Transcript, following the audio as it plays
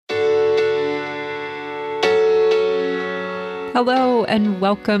Hello and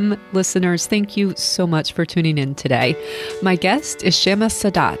welcome, listeners. Thank you so much for tuning in today. My guest is Shayma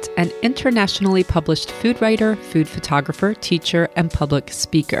Saadat, an internationally published food writer, food photographer, teacher, and public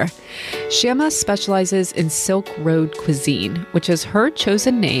speaker. Shayma specializes in Silk Road cuisine, which is her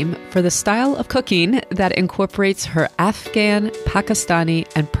chosen name for the style of cooking that incorporates her Afghan, Pakistani,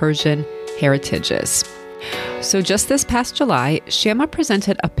 and Persian heritages. So just this past July, Shayma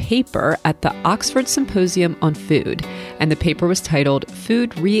presented a paper at the Oxford Symposium on Food, and the paper was titled Food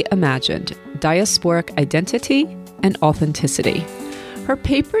Reimagined: Diasporic Identity and Authenticity. Her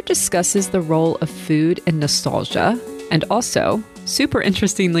paper discusses the role of food in nostalgia and also, super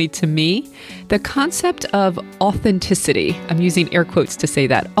interestingly to me, the concept of authenticity. I'm using air quotes to say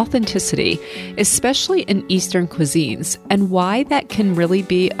that, authenticity, especially in Eastern cuisines, and why that can really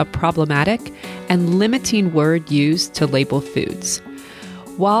be a problematic and limiting word used to label foods.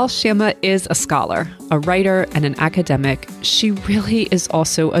 While Shayma is a scholar, a writer, and an academic, she really is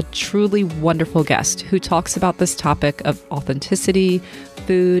also a truly wonderful guest who talks about this topic of authenticity,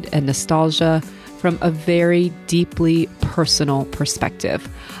 food, and nostalgia from a very deeply personal perspective.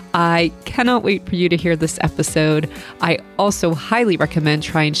 I cannot wait for you to hear this episode. I also highly recommend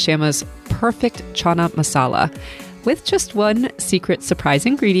trying Shayma's perfect chana masala, with just one secret surprise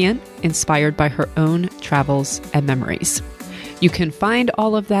ingredient inspired by her own travels and memories. You can find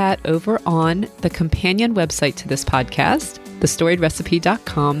all of that over on the companion website to this podcast,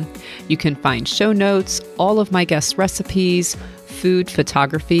 thestoriedrecipe.com. You can find show notes, all of my guest recipes, food,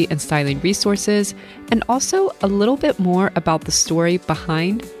 photography, and styling resources, and also a little bit more about the story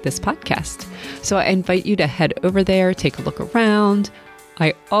behind this podcast. So I invite you to head over there, take a look around.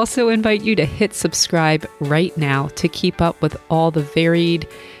 I also invite you to hit subscribe right now to keep up with all the varied,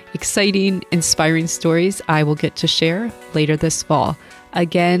 exciting, inspiring stories I will get to share later this fall.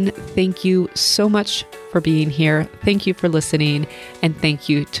 Again, thank you so much for being here. Thank you for listening. And thank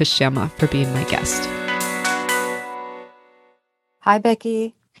you to Shayma for being my guest. Hi,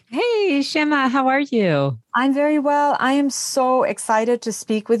 Becky. Hey, Shayma, how are you? I'm very well. I am so excited to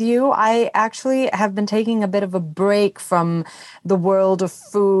speak with you. I actually have been taking a bit of a break from the world of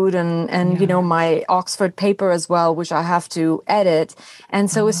food and you know, my Oxford paper as well, which I have to edit. And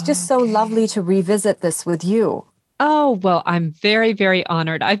so it's just so lovely to revisit this with you. Oh, well, I'm very, very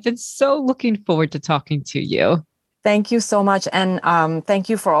honored. I've been so looking forward to talking to you. Thank you so much. And thank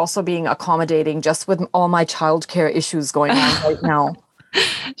you for also being accommodating just with all my childcare issues going on right now.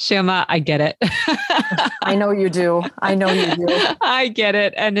 Shayma, I get it. I know you do. I know you do. I get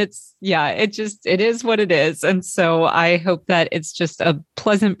it. And it is what it is. And so I hope that it's just a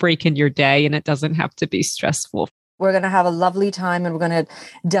pleasant break in your day and it doesn't have to be stressful. We're going to have a lovely time and we're going to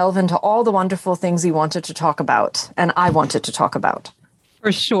delve into all the wonderful things you wanted to talk about and I wanted to talk about.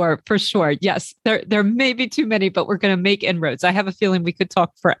 For sure. Yes, there may be too many, but we're going to make inroads. I have a feeling we could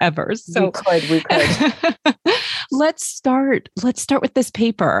talk forever. So we could. Let's start with this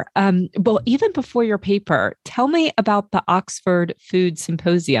paper. Well, even before your paper, tell me about the Oxford Food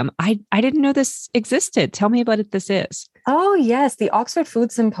Symposium. I didn't know this existed. Tell me about what this is. Oh, yes. The Oxford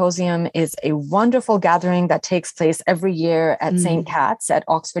Food Symposium is a wonderful gathering that takes place every year at St. Cat's at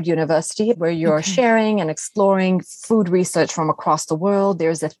Oxford University, where you're sharing and exploring food research from across the world.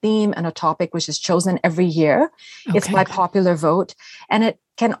 There's a theme and a topic which is chosen every year. Okay. It's by popular vote, and it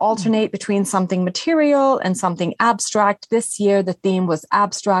can alternate between something material and something abstract. This year, the theme was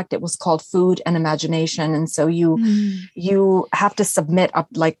abstract. It was called Food and Imagination. And so you have to submit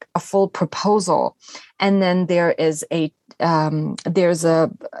a full proposal. And then there is there's a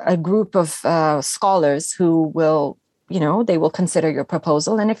group of scholars who will, they will consider your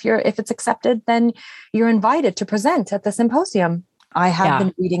proposal. And if it's accepted, then you're invited to present at the symposium. I have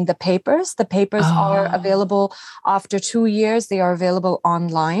been reading the papers. The papers are available after 2 years. They are available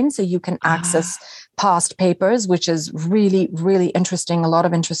online. So you can access past papers, which is really, really interesting. A lot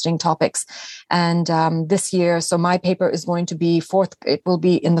of interesting topics. And this year, so my paper is going to be it will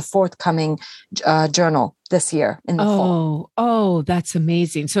be in the forthcoming journal this year in the fall. Oh, that's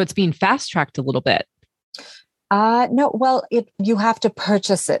amazing. So it's being fast-tracked a little bit. No, well, you have to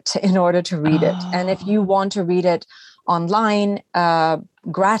purchase it in order to read it. And if you want to read it online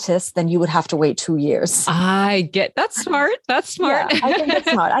gratis, then you would have to wait 2 years. That's smart. Yeah, I think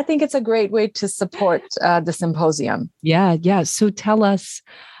it's smart. I think it's a great way to support the symposium. Yeah. So tell us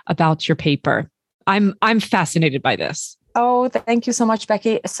about your paper. I'm fascinated by this. Oh, thank you so much,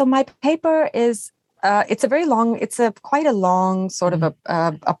 Becky. So my paper is it's quite a long sort of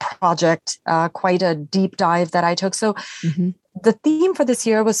a project, quite a deep dive that I took. So the theme for this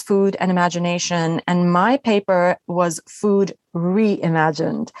year was food and imagination, and my paper was food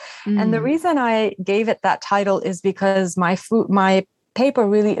reimagined. And the reason I gave it that title is because my paper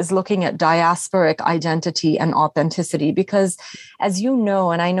really is looking at diasporic identity and authenticity, because as you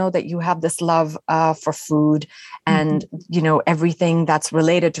know, and I know that you have this love for food and, everything that's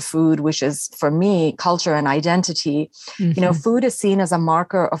related to food, which is for me, culture and identity. Food is seen as a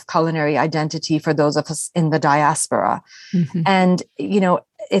marker of culinary identity for those of us in the diaspora. And,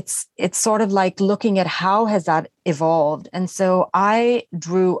 it's sort of like looking at how has that evolved. And so I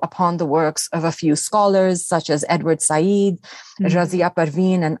drew upon the works of a few scholars such as Edward Said, Razia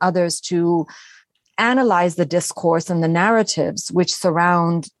Parveen, and others to analyze the discourse and the narratives which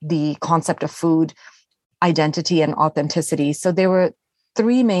surround the concept of food, identity, and authenticity. So there were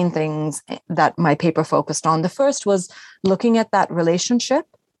three main things that my paper focused on. The first was looking at that relationship,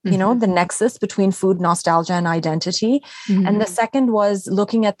 the nexus between food, nostalgia, and identity. And the second was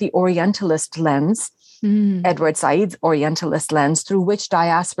looking at the Orientalist lens, Edward Said's Orientalist lens, through which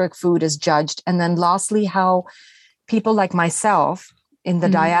diasporic food is judged. And then lastly, how people like myself in the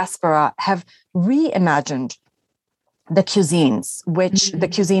diaspora have reimagined the cuisines, the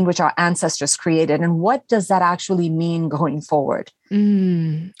cuisine which our ancestors created. And what does that actually mean going forward?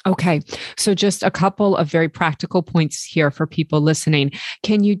 Okay. So just a couple of very practical points here for people listening.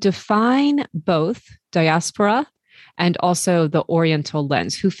 Can you define both diaspora and also the Oriental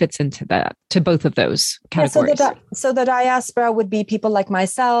lens? Who fits into that, to both of those categories? So the diaspora would be people like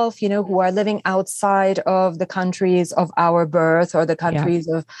myself, who are living outside of the countries of our birth or the countries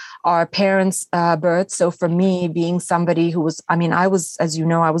of our parents' birth. So for me, being somebody who was, I was, as you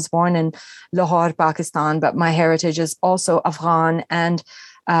know, I was born in Lahore, Pakistan, but my heritage is also Afghan and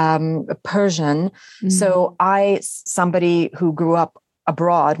Persian. So somebody who grew up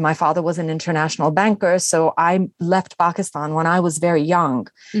abroad. My father was an international banker, so I left Pakistan when I was very young.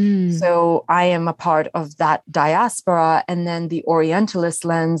 So I am a part of that diaspora. And then the Orientalist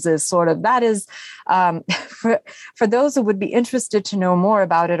lens is for those who would be interested to know more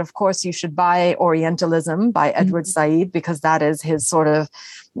about it, of course, you should buy Orientalism by Edward Said, because that is his sort of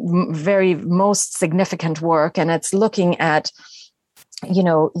very most significant work. And it's looking at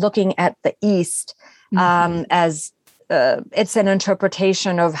the East as it's an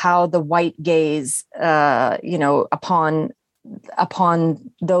interpretation of how the white gaze, upon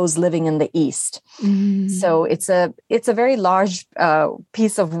those living in the East. So it's a very large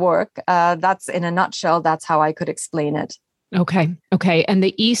piece of work. That's in a nutshell. That's how I could explain it. Okay. And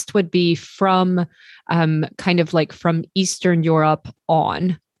the East would be from kind of like from Eastern Europe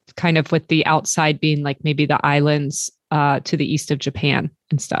on, kind of with the outside being like maybe the islands to the east of Japan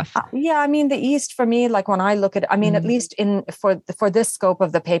and stuff. The East for me, like when I look at, at least for this scope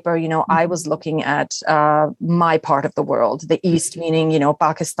of the paper, I was looking at my part of the world, the East, meaning,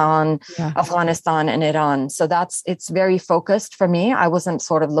 Pakistan, Afghanistan, and Iran. So it's very focused for me. I wasn't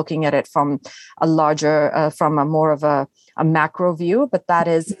sort of looking at it from a larger, from a more of a macro view, but that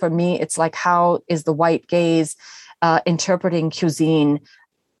is, for me, it's like, how is the white gaze interpreting cuisine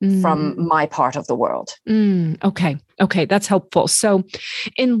from my part of the world? Okay. That's helpful. So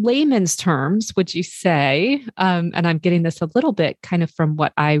in layman's terms, would you say, and I'm getting this a little bit kind of from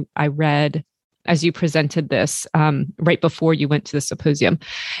what I read as you presented this right before you went to the symposium,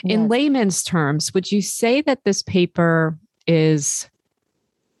 in layman's terms, would you say that this paper is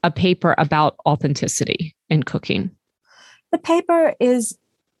a paper about authenticity in cooking? The paper is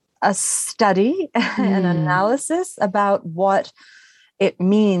a study, an analysis about what it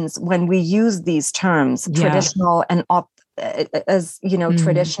means when we use these terms, traditional and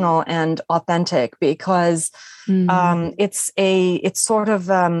traditional and authentic, because it's a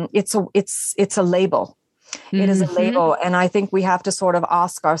label. It is a label, and I think we have to sort of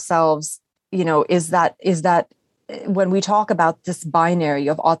ask ourselves, is that when we talk about this binary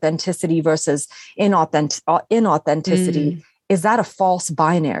of authenticity versus inauthenticity, is that a false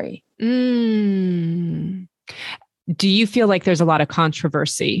binary? Do you feel like there's a lot of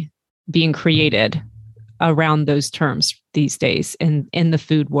controversy being created around those terms these days in the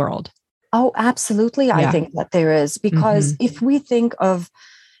food world? Oh, absolutely. I think that there is, because if we think of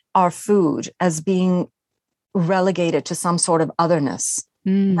our food as being relegated to some sort of otherness,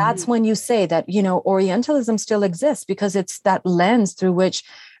 that's when you say that, Orientalism still exists, because it's that lens through which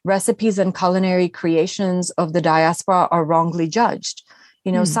recipes and culinary creations of the diaspora are wrongly judged.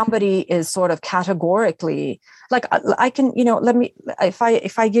 Somebody is sort of categorically, like, I can,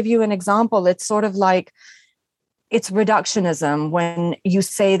 if I give you an example, it's sort of like, it's reductionism when you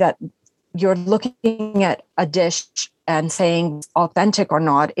say that you're looking at a dish and saying authentic or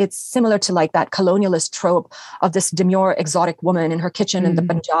not, it's similar to like that colonialist trope of this demure exotic woman in her kitchen in the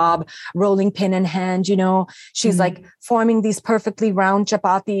Punjab, rolling pin in hand, she's like forming these perfectly round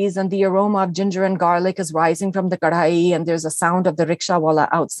chapatis, and the aroma of ginger and garlic is rising from the kadhai, and there's a sound of the rickshaw wala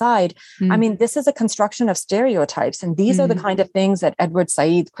outside. I mean, this is a construction of stereotypes, and these are the kind of things that Edward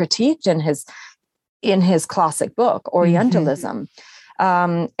Said critiqued in his classic book, Orientalism.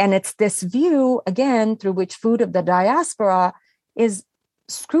 And it's this view, again, through which food of the diaspora is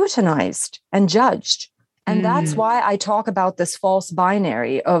scrutinized and judged. And that's why I talk about this false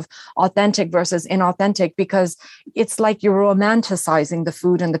binary of authentic versus inauthentic, because it's like you're romanticizing the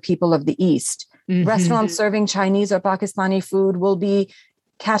food and the people of the East. Restaurants serving Chinese or Pakistani food will be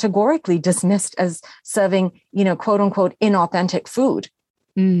categorically dismissed as serving, quote unquote, inauthentic food.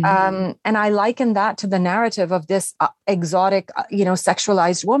 And I liken that to the narrative of this exotic,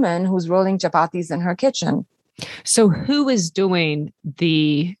 sexualized woman who's rolling chapatis in her kitchen. So who is doing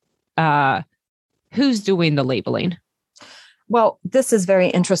the labeling? Well, this is very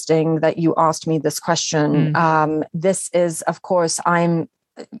interesting that you asked me this question. This is, of course, I'm,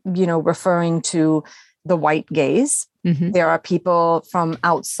 referring to the white gaze. There are people from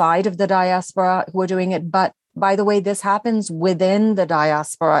outside of the diaspora who are doing it, but by the way, this happens within the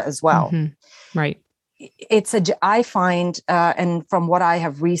diaspora as well. Right. I find, and from what I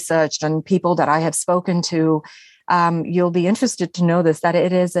have researched and people that I have spoken to, you'll be interested to know this, that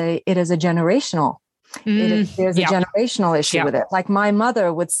it is a generational. There's a generational issue with it. Like my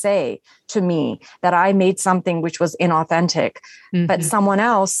mother would say to me that I made something which was inauthentic, but someone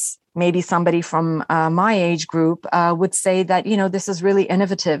else, maybe somebody from my age group, would say that, this is really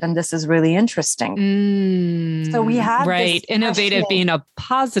innovative and this is really interesting. So we have this innovative being a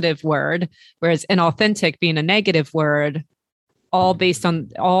positive word, whereas inauthentic being a negative word, all based on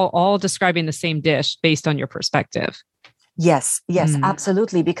all describing the same dish based on your perspective. Yes,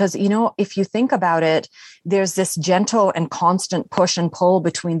 absolutely. Because, if you think about it, there's this gentle and constant push and pull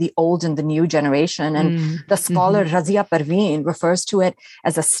between the old and the new generation. And the scholar Razia Parveen refers to it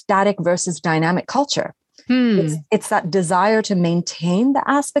as a static versus dynamic culture. It's that desire to maintain the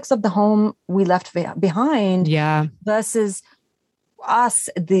aspects of the home we left behind versus us,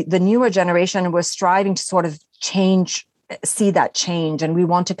 the newer generation. We're striving to sort of see that change, and we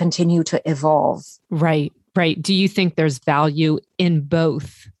want to continue to evolve. Right. Do you think there's value in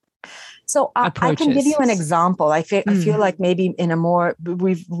both? So I can give you an example. I feel like maybe in a more,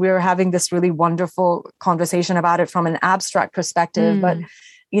 we're having this really wonderful conversation about it from an abstract perspective. But,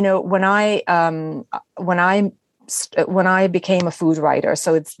 when I became a food writer,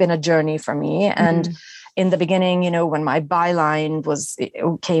 so it's been a journey for me. And in the beginning, when my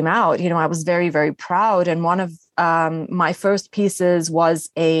byline came out, I was very, very proud. And one of my first pieces was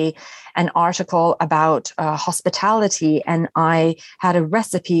an article about hospitality, and I had a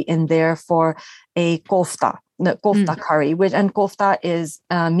recipe in there for a kofta curry, and kofta is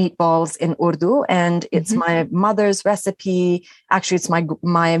meatballs in Urdu, and it's my mother's recipe. Actually, it's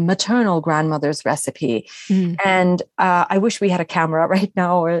my maternal grandmother's recipe. And I wish we had a camera right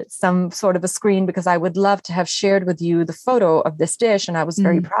now or some sort of a screen, because I would love to have shared with you the photo of this dish, and I was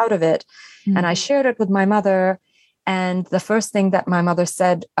very proud of it. And I shared it with my mother. And the first thing that my mother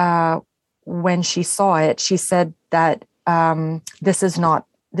said when she saw it, she said that this is not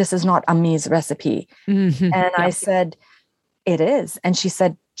Ammi's recipe. And I said, it is. And she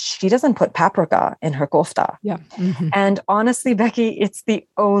said, she doesn't put paprika in her kofta. And honestly, Becky, it's the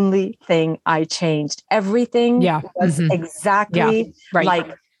only thing I changed. Everything was exactly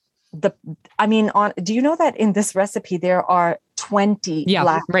like do you know that in this recipe, there are 20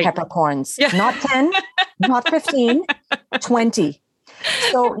 black peppercorns, not 10, not 15, 20.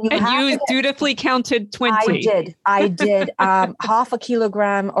 So you dutifully counted 20. I did half a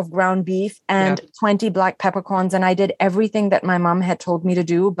kilogram of ground beef and 20 black peppercorns. And I did everything that my mom had told me to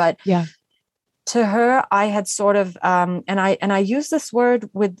do. But to her, I had sort of, and I use this word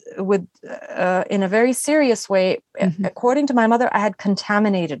with in a very serious way. According to my mother, I had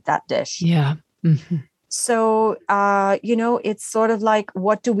contaminated that dish. So, it's sort of like,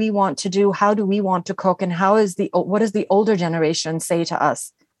 what do we want to do? How do we want to cook? And what does the older generation say to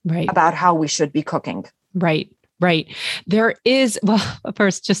us about how we should be cooking? Right. There is,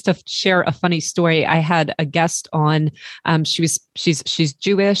 first, just to share a funny story. I had a guest on, she's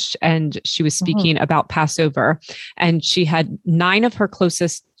Jewish, and she was speaking about Passover, and she had 9 of her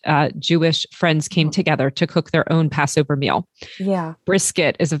closest Jewish friends came together to cook their own Passover meal.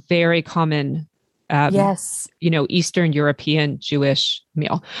 Brisket is a very common Eastern European Jewish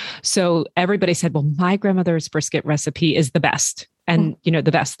meal. So everybody said, well, my grandmother's brisket recipe is the best. and,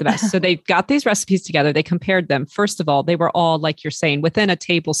 the best. So they got these recipes together. They compared them. First of all, they were all, like you're saying, within a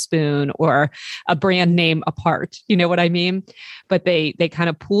tablespoon or a brand name apart. You know what I mean? But they kind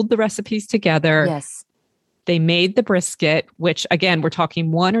of pooled the recipes together. Yes. They made the brisket, which again, we're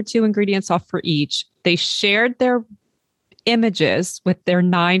talking 1 or 2 ingredients off for each. They shared their images with their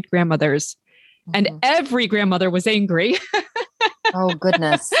 9 grandmothers, and every grandmother was angry. Oh,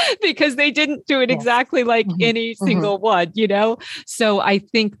 goodness. Because they didn't do it exactly like any single one, So I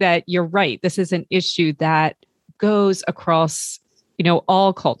think that you're right. This is an issue that goes across,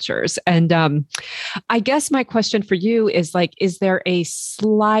 all cultures. And I guess my question for you is like, is there a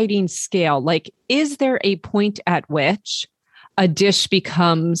sliding scale? Like, is there a point at which a dish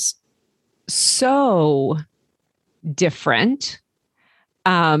becomes so different?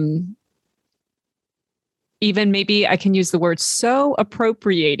 Even maybe I can use the word so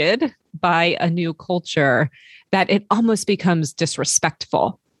appropriated by a new culture that it almost becomes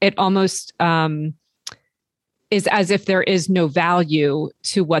disrespectful. It almost is as if there is no value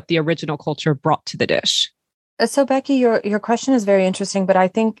to what the original culture brought to the dish. So Becky, your question is very interesting, but I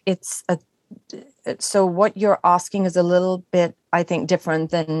think so what you're asking is a little bit, I think, different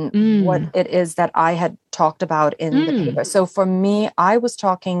than what it is that I had talked about in the paper. So for me, I was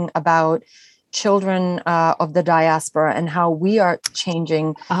talking about children of the diaspora and how we are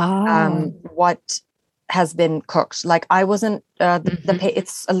changing what has been cooked. Like I wasn't,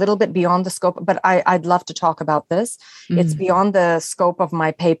 it's a little bit beyond the scope, but I'd love to talk about this. It's beyond the scope of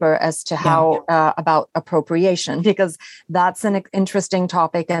my paper as to how about appropriation, because that's an interesting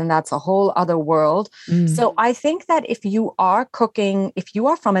topic and that's a whole other world. So I think that if you are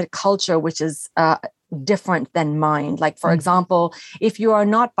from a culture which is different than mine. Like, for example, if you are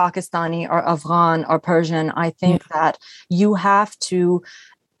not Pakistani or Afghan or Persian, I think that you have to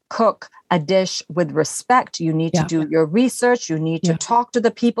cook a dish with respect. You need to do your research. You need to talk to the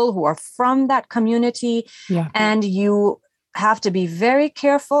people who are from that community. And you have to be very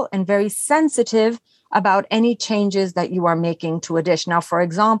careful and very sensitive about any changes that you are making to a dish. Now, for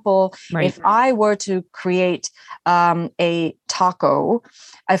example, if I were to create a taco,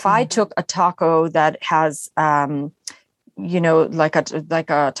 if I took a taco that has, like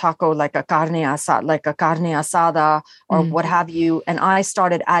a taco, like a carne asada or what have you, and I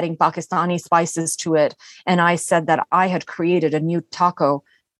started adding Pakistani spices to it, and I said that I had created a new taco,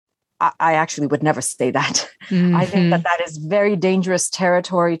 I actually would never say that. I think that is very dangerous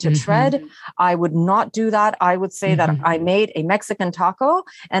territory to tread. I would not do that. I would say that I made a Mexican taco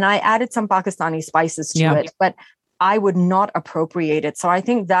and I added some Pakistani spices to it, but I would not appropriate it. So I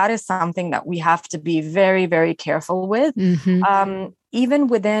think that is something that we have to be very, very careful with. Even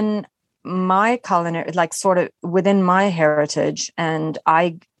within my culinary, like sort of within my heritage, and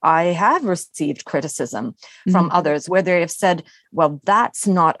I have received criticism from others where they have said, well, that's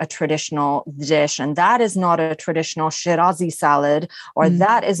not a traditional dish, and that is not a traditional Shirazi salad, or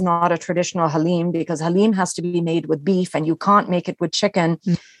that is not a traditional halim, because halim has to be made with beef and you can't make it with chicken.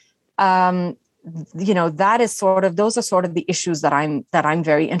 That is those are sort of the issues that I'm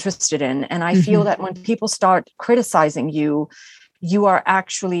very interested in. And I feel that when people start criticizing you, you are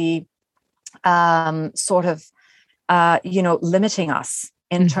actually limiting us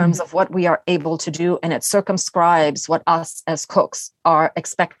in terms of what we are able to do. And it circumscribes what us as cooks are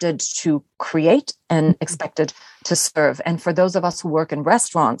expected to create and expected to serve. And for those of us who work in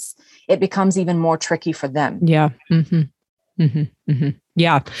restaurants, it becomes even more tricky for them. Yeah.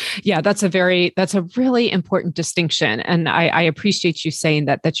 Yeah. That's a really important distinction. And I appreciate you saying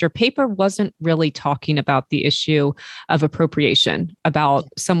that your paper wasn't really talking about the issue of appropriation, about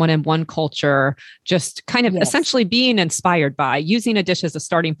someone in one culture just kind of essentially being inspired by using a dish as a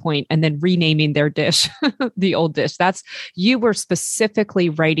starting point and then renaming their dish, the old dish. You were specifically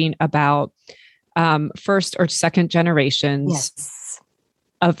writing about first or second generations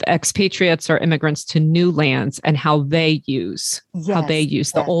of expatriates or immigrants to new lands and how they use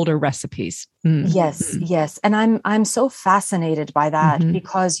the older recipes. Yes. And I'm so fascinated by that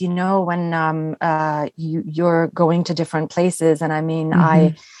because, when you're going to different places, and I mean,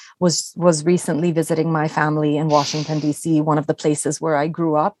 I was recently visiting my family in Washington, D.C., one of the places where I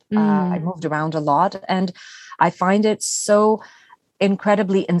grew up. I moved around a lot, and I find it so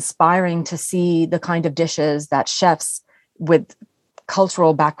incredibly inspiring to see the kind of dishes that chefs with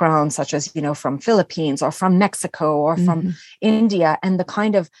cultural backgrounds, such as, from Philippines or from Mexico or from India, and the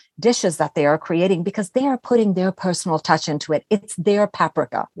kind of dishes that they are creating, because they are putting their personal touch into it. It's their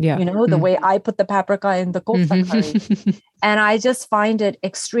paprika, the way I put the paprika in the kofta curry. And I just find it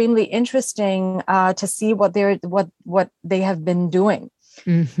extremely interesting to see what they have been doing.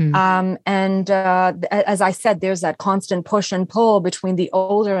 As I said, there's that constant push and pull between the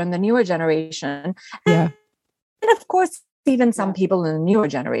older and the newer generation. Yeah. And of course, even some people in the newer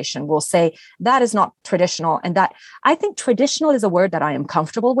generation will say that is not traditional. And that I think traditional is a word that I am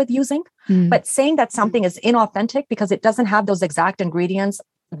comfortable with using, but saying that something is inauthentic because it doesn't have those exact ingredients,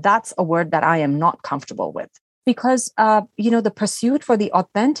 that's a word that I am not comfortable with. Because, the pursuit for the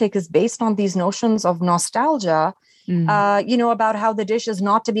authentic is based on these notions of nostalgia, about how the dish is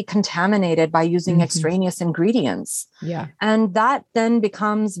not to be contaminated by using extraneous ingredients. Yeah. And that then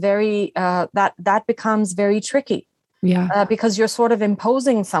becomes very tricky. Yeah. Because you're sort of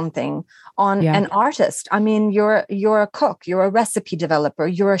imposing something on an artist. I mean, you're a cook, you're a recipe developer,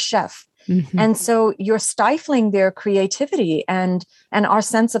 you're a chef. And so you're stifling their creativity and our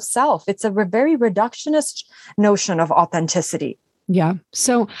sense of self. It's a very reductionist notion of authenticity. Yeah.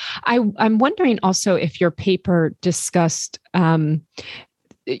 So I'm wondering also if your paper discussed,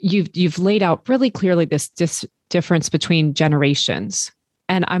 you've laid out really clearly this difference between generations.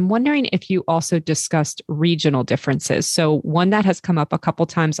 And I'm wondering if you also discussed regional differences. So one that has come up a couple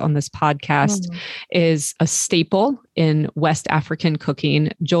times on this podcast is a staple in West African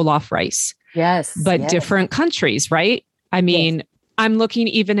cooking, jollof rice. Yes. But different countries, right? I mean, I'm looking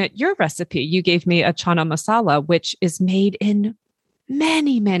even at your recipe. You gave me a chana masala, which is made in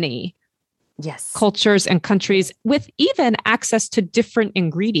many, many cultures and countries with even access to different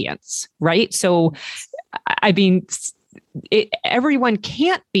ingredients, right? So, I mean, everyone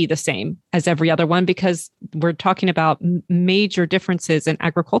can't be the same as every other one because we're talking about major differences in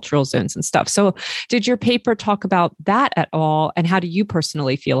agricultural zones and stuff. So did your paper talk about that at all? And how do you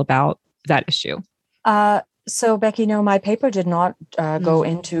personally feel about that issue? So Becky, no, my paper did not go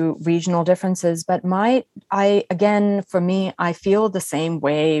into regional differences, but for me, I feel the same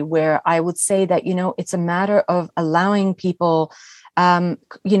way where I would say that, it's a matter of allowing people, giving,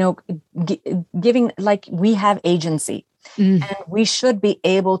 like, we have agency. And we should be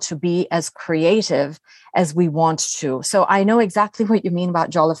able to be as creative as we want to. So I know exactly what you mean about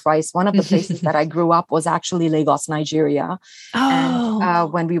jollof rice. One of the places that I grew up was actually Lagos, Nigeria. Oh.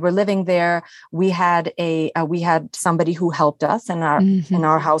 And when we were living there, we had somebody who helped us in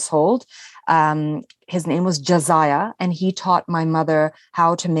our household. His name was Josiah, and he taught my mother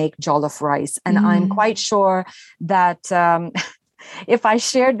how to make jollof rice. And I'm quite sure that if I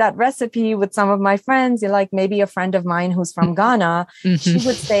shared that recipe with some of my friends, like maybe a friend of mine who's from Ghana, she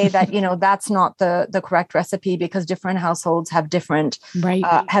would say that, that's not the correct recipe because different households have different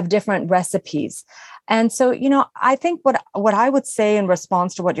recipes. And so, I think what I would say in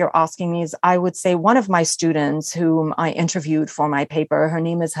response to what you're asking me is, I would say one of my students whom I interviewed for my paper, her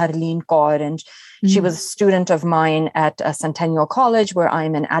name is Harleen Kaur, and she was a student of mine at Centennial College, where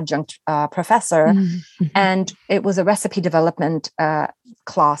I'm an adjunct professor. And it was a recipe development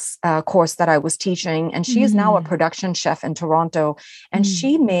course that I was teaching. And she is now a production chef in Toronto. And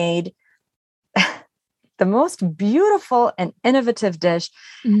she made the most beautiful and innovative dish.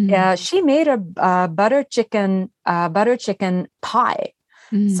 She made a butter chicken pie.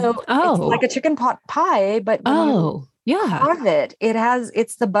 So it's like a chicken pot pie, but when you carve it,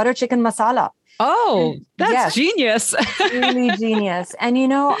 it's the butter chicken masala. Oh, that's genius. Really genius. And,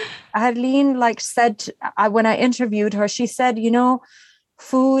 Harleen said, when I interviewed her, she said,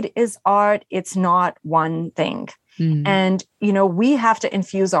 food is art. It's not one thing. And, we have to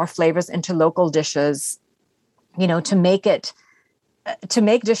infuse our flavors into local dishes, to make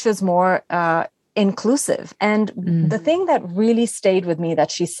dishes more inclusive. And the thing that really stayed with me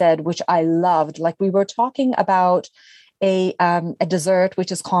that she said, which I loved, like we were talking about a dessert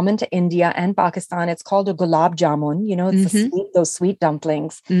which is common to India and Pakistan. It's called a gulab jamun. It's those sweet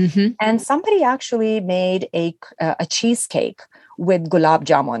dumplings. And somebody actually made a cheesecake with gulab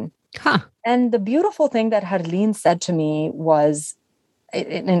jamun. And the beautiful thing that Harleen said to me was,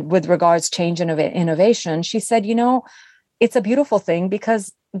 with regards change and innovation, she said, it's a beautiful thing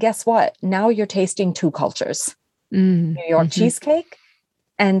because guess what? Now you're tasting two cultures, New York cheesecake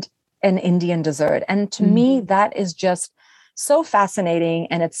and an Indian dessert. And to me, that is just so fascinating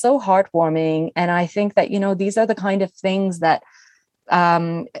and it's so heartwarming. And I think that, these are the kind of things that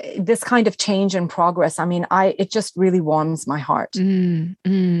this kind of change and progress, it just really warms my heart. And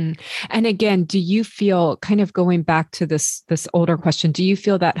again, do you feel, kind of going back to this older question, do you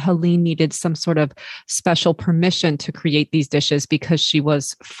feel that Helene needed some sort of special permission to create these dishes because she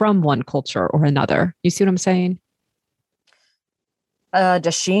was from one culture or another? You see what I'm saying?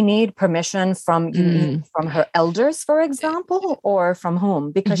 Does she need permission from her elders, for example, or from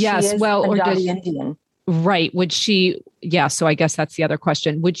whom? Because she is Punjabi Indian. Right. Yeah. So I guess that's the other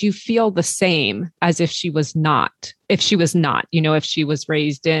question. Would you feel the same as if she was not, if she was not, if she was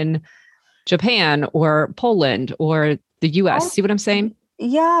raised in Japan or Poland or the US? See what I'm saying?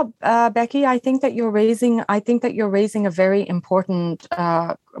 Yeah, Becky, I think that you're raising a very important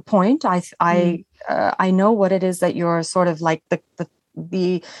point. I know what it is that you're sort of like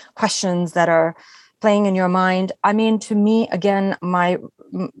the questions that are playing in your mind. I mean, to me, again, my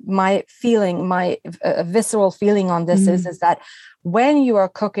feeling, my visceral feeling on this is that when you are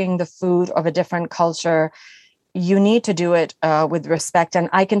cooking the food of a different culture, you need to do it with respect. And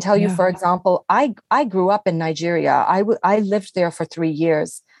I can tell you, for example, I grew up in Nigeria. I lived there for 3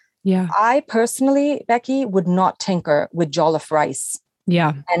 years. Yeah. I personally, Becky, would not tinker with jollof rice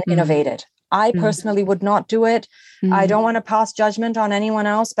and innovate it. I personally would not do it. I don't want to pass judgment on anyone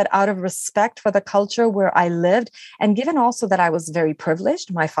else, but out of respect for the culture where I lived, and given also that I was very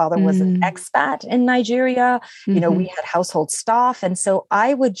privileged, my father was an expat in Nigeria, we had household staff. And so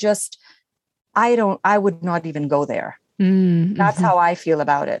I would not even go there. That's how I feel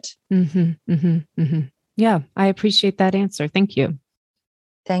about it. Yeah, I appreciate that answer. Thank you.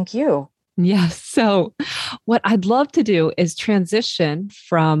 Thank you. Yes. So what I'd love to do is transition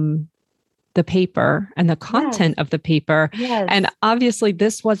from the paper and the content of the paper. Yes. And obviously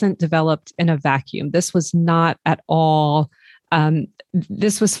this wasn't developed in a vacuum. This was not at all,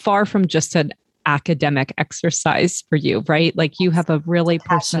 this was far from just an academic exercise for you, right? Like you have a really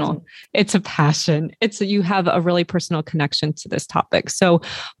personal, it's a passion. You have a really personal connection to this topic. So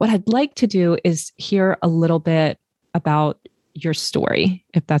what I'd like to do is hear a little bit about your story,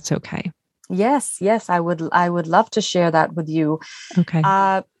 if that's okay. Yes, I would love to share that with you. Okay.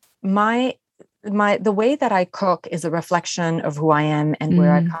 The way that I cook is a reflection of who I am and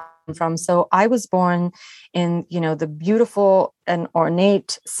where I come from. So I was born in, the beautiful and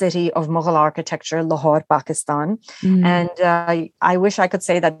ornate city of Mughal architecture, Lahore, Pakistan. And I wish I could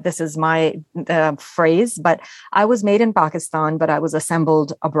say that this is my phrase, but I was made in Pakistan, but I was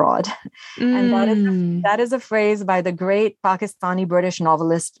assembled abroad. And that is a phrase by the great Pakistani British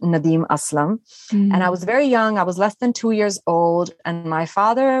novelist Nadeem Aslam. And I was very young. I was less than 2 years old. And my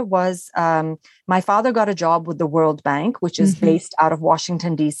father got a job with the World Bank, which is based out of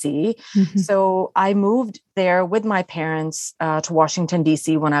Washington, D.C. So I moved there with my parents to Washington,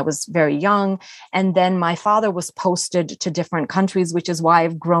 D.C. when I was very young. And then my father was posted to different countries, which is why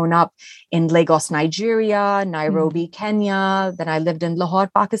I've grown up in Lagos, Nigeria, Nairobi, Kenya. Then I lived in Lahore,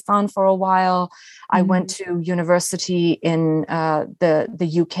 Pakistan for a while. I went to university in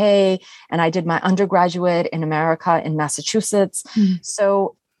the UK, and I did my undergraduate in America in Massachusetts.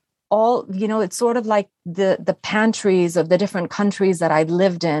 So it's sort of like the pantries of the different countries that I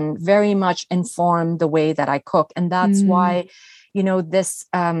lived in very much inform the way that I cook. And that's why, this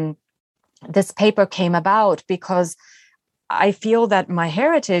paper came about, because I feel that my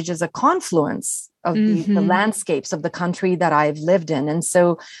heritage is a confluence of the landscapes of the country that I've lived in. And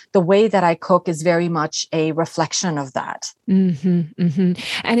so the way that I cook is very much a reflection of that. And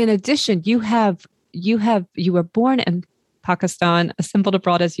in addition, you were born in Pakistan, assembled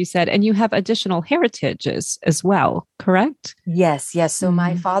abroad, as you said, and you have additional heritages as well, correct? Yes. So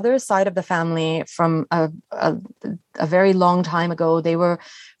my father's side of the family, from a very long time ago, they were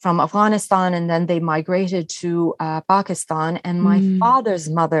from Afghanistan, and then they migrated to Pakistan. And my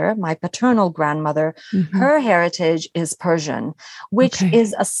father's mother, my paternal grandmother, her heritage is Persian, which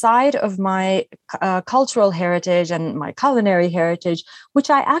is a side of my cultural heritage and my culinary heritage,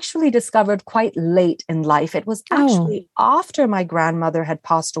 which I actually discovered quite late in life. It was actually after my grandmother had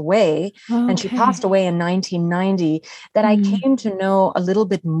passed away, and she passed away in 1990, that I came to know a little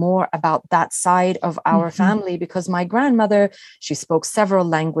bit more about that side of our family, because my grandmother, she spoke several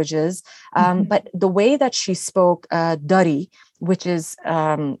languages, but the way that she spoke Dari, which is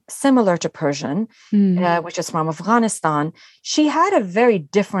similar to Persian, which is from Afghanistan, she had a very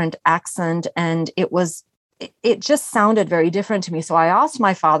different accent, and it just sounded very different to me. So I asked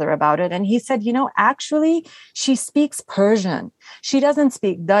my father about it, and he said, actually, she speaks Persian. She doesn't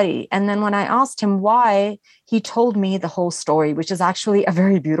speak Dari. And then when I asked him why, he told me the whole story, which is actually a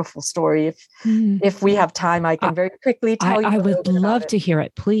very beautiful story. If we have time, I can very quickly tell you. I would love to hear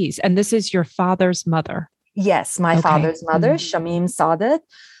it, please. And this is your father's mother. Yes, my father's mother, Shayma Saadat.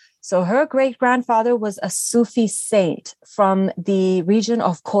 So her great-grandfather was a Sufi saint from the region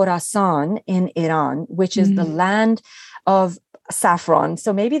of Khorasan in Iran, which is the land of saffron.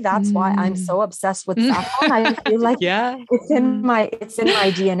 So maybe that's why I'm so obsessed with saffron. I feel like it's in my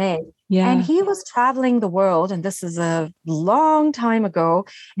DNA. And Yeah. he was traveling the world, and this is a long time ago.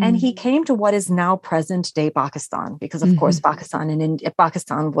 And he came to what is now present day Pakistan, because of course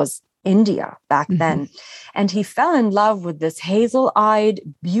Pakistan was India back then. And he fell in love with this hazel-eyed,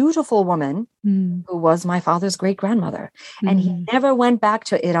 beautiful woman who was my father's great grandmother. And he never went back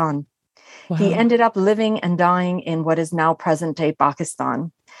to Iran. Wow. He ended up living and dying in what is now present day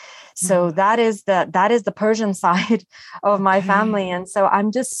Pakistan. So that is the Persian side of my family. And so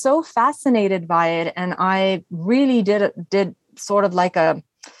I'm just so fascinated by it. And I really did sort of like it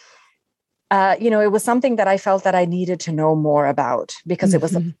was something that I felt that I needed to know more about, because it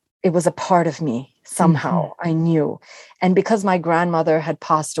was a part of me somehow. I knew. And because my grandmother had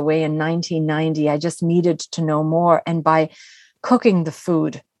passed away in 1990, I just needed to know more. And by cooking the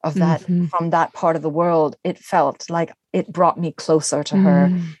food of that from that part of the world, it felt like it brought me closer to her.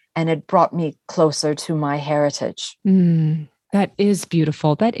 And it brought me closer to my heritage. That is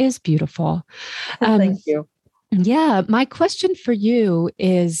beautiful. That is beautiful. Thank you. Yeah. My question for you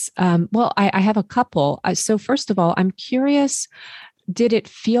is, I have a couple. So first of all, I'm curious, did it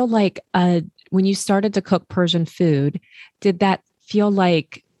feel like when you started to cook Persian food, did that feel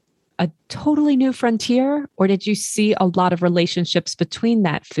like a totally new frontier, or did you see a lot of relationships between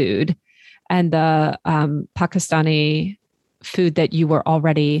that food and the Pakistani food that you were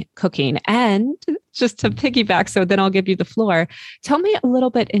already cooking? And just to piggyback, so then I'll give you the floor. Tell me a little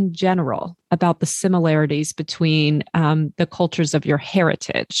bit in general about the similarities between the cultures of your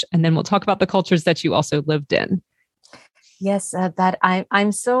heritage, and then we'll talk about the cultures that you also lived in. Yes, that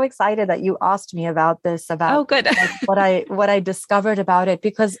I'm so excited that you asked me about this, about good. Like, what I discovered about it,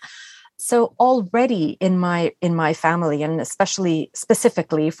 because so already in my family, and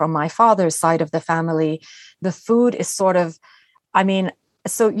specifically from my father's side of the family, the food is sort of,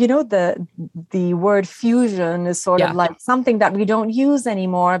 so the word fusion is sort of like something that we don't use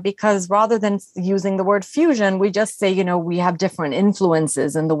anymore, because rather than using the word fusion, we just say, we have different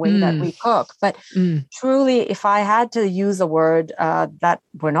influences in the way that we cook. But truly, if I had to use a word that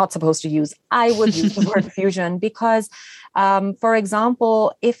we're not supposed to use, I would use the word fusion, because for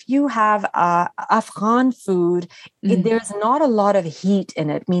example, if you have Afghan food, there's not a lot of heat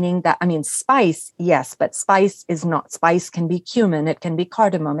in it, meaning that, spice, yes, but spice can be cumin, it can be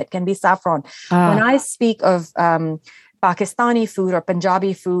cardamom, it can be saffron. When I speak of Pakistani food or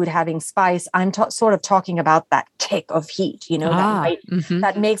Punjabi food having spice, I'm sort of talking about that kick of heat,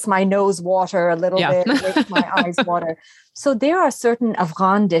 that makes my nose water a little bit, makes my eyes water. So there are certain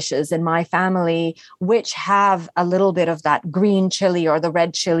Afghan dishes in my family which have a little bit of that green chili or the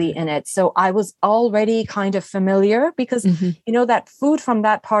red chili in it. So I was already kind of familiar, because, that food from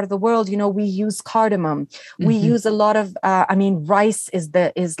that part of the world, we use cardamom. We use a lot of, rice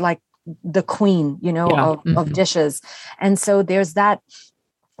is like the queen, of dishes. And so there's that,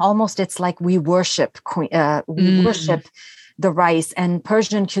 almost, it's like we worship worship the rice. And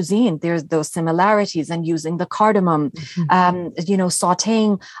Persian cuisine, there's those similarities, and using the cardamom,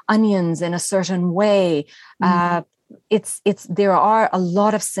 sauteing onions in a certain way. There are a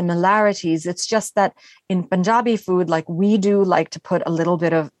lot of similarities. It's just that in Punjabi food, like, we do like to put a little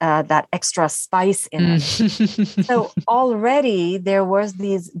bit of that extra spice in it. So already there were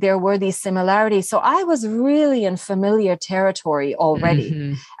these similarities. So I was really in familiar territory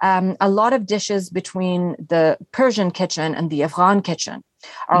already. A lot of dishes between the Persian kitchen and the Afghan kitchen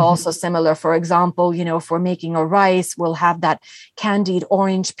are also similar. For example, if we're making a rice, we'll have that candied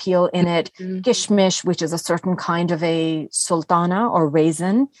orange peel in it, kishmish, which is a certain kind of a sultana or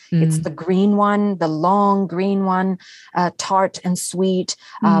raisin. It's the green one, the long green one, tart and sweet,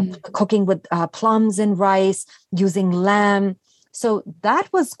 cooking with plums in rice, using lamb. So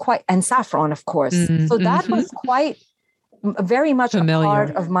that was quite, and saffron, of course. So that was quite very much familiar. A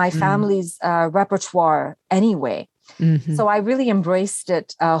part of my family's repertoire anyway. So I really embraced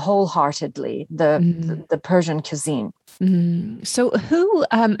it wholeheartedly, the Persian cuisine. So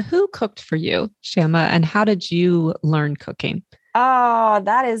who cooked for you, Shayma, and how did you learn cooking? Oh,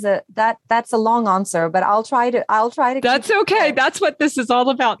 that's a long answer, but I'll try to. That's okay. That's what this is all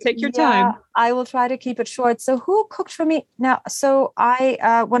about. Take your time. I will try to keep it short. So who cooked for me? Now, so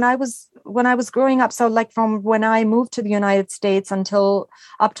I, when I was growing up, so like from when I moved to the United States until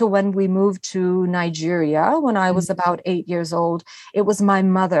up to when we moved to Nigeria, when I was about 8 years old, it was my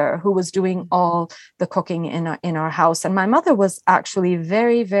mother who was doing all the cooking in our house. And my mother was actually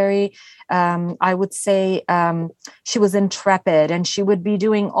very, very, I would say, she was intrepid, and she would be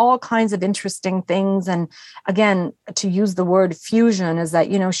doing all kinds of interesting things. And again, to use the word fusion, is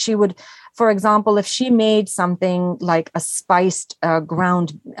that, she would, for example, if she made something like a spiced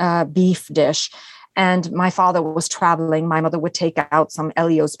ground beef dish, and my father was traveling, my mother would take out some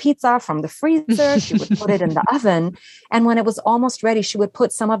Elio's pizza from the freezer. She would put it in the oven. And when it was almost ready, she would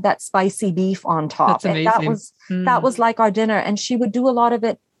put some of that spicy beef on top. That's amazing. And that was like our dinner. And she would do a lot of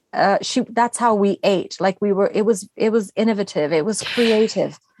it. That's how we ate. Like it was innovative. It was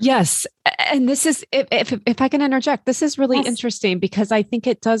creative. Yes. And this is, if I can interject, this is really interesting because I think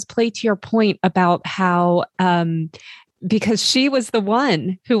it does play to your point about how, because she was the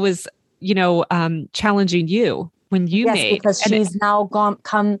one who was, challenging you when you made. Because she's now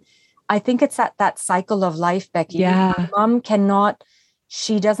come. I think it's that cycle of life, Becky. Yeah. My mom cannot,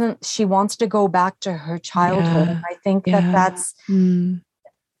 she wants to go back to her childhood. Yeah. And I think that's,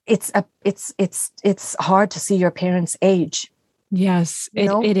 it's hard to see your parents age. Yes,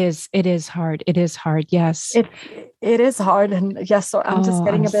 it is. It is hard. It is hard. Yes, it is hard. And yes, so I'm just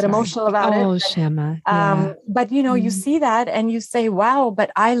getting a bit emotional about it. Oh, Shayma. Yeah. But you see that and you say, wow,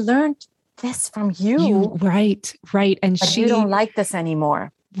 but I learned this from you. Right. And but you don't like this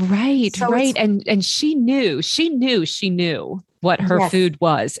anymore. Right. So right. And she knew what her food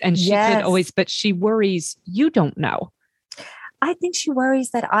was. And she could always, but she worries you don't know. I think she worries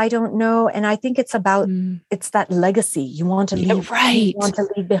that I don't know. And I think it's about, it's that legacy. You want to leave, you want to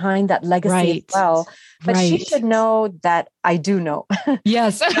leave behind that legacy as well. But she should know that I do know.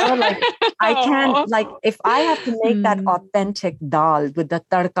 Yes. I can't, if I have to make that authentic dal with the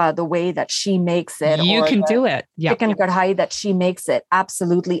tadka, the way that she makes it. You can do it. Chicken kadhai that she makes it.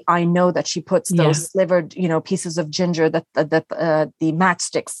 Absolutely. I know that she puts those slivered, pieces of ginger, the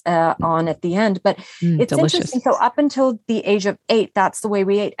matchsticks on at the end. But it's delicious. Interesting. So up until the age of 8, that's the way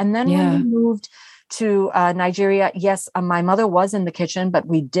we ate. And then when we moved to Nigeria, yes, my mother was in the kitchen, but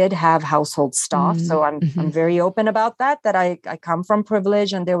we did have household staff. So I'm very open about that I come from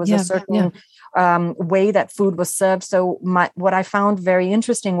privilege, and there was a certain way that food was served. So what I found very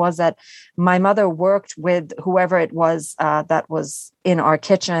interesting was that my mother worked with whoever it was that was in our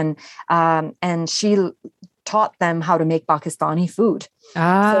kitchen, and she taught them how to make Pakistani food.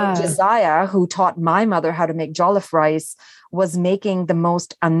 So Josiah, who taught my mother how to make jollof rice, was making the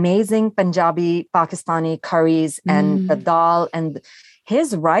most amazing Punjabi Pakistani curries and the dal and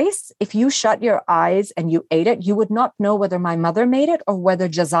his rice. If you shut your eyes and you ate it, you would not know whether my mother made it or whether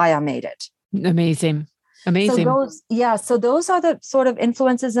Josiah made it. Amazing. So those are the sort of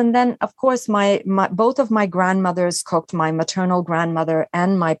influences. And then of course, my both of my grandmothers cooked, my maternal grandmother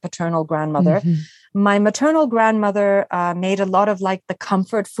and my paternal grandmother. My maternal grandmother made a lot of the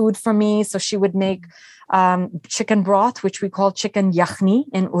comfort food for me. So she would make chicken broth, which we call chicken yakhni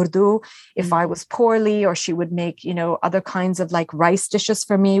in Urdu, if I was poorly, or she would make, other kinds of rice dishes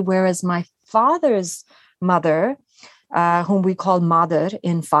for me. Whereas my father's mother, whom we call Madar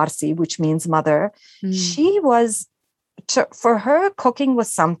in Farsi, which means mother, she was, for her, cooking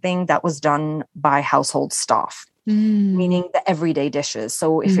was something that was done by household staff. Meaning the everyday dishes.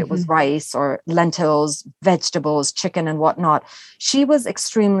 So if it was rice or lentils, vegetables, chicken and whatnot, she was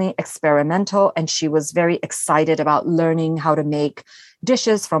extremely experimental, and she was very excited about learning how to make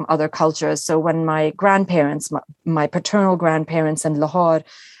dishes from other cultures. So when my grandparents, my paternal grandparents in Lahore,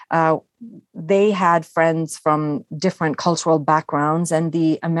 they had friends from different cultural backgrounds, and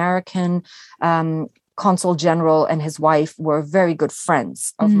the American consul general and his wife were very good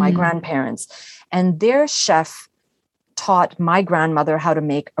friends of my grandparents, and their chef taught my grandmother how to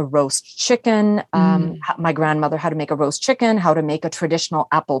make a roast chicken, my grandmother how to make a roast chicken, how to make a traditional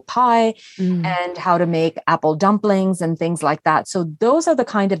apple pie, and how to make apple dumplings and things like that. So those are the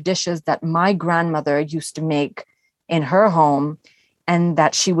kind of dishes that my grandmother used to make in her home and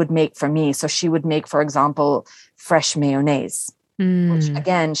that she would make for me. So she would make, for example, fresh mayonnaise. Which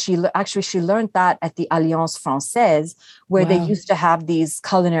again, she learned that at the Alliance Française, where they used to have these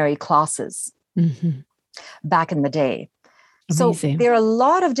culinary classes back in the day. Amazing. So there are a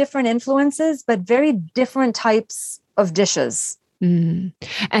lot of different influences, but very different types of dishes. And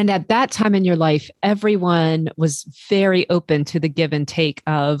at that time in your life, everyone was very open to the give and take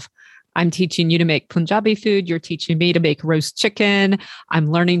of, I'm teaching you to make Punjabi food. You're teaching me to make roast chicken. I'm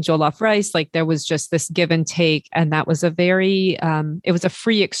learning jollof rice. There was just this give and take. And that was a very, it was a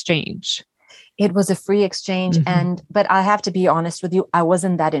free exchange. It was a free exchange. But I have to be honest with you, I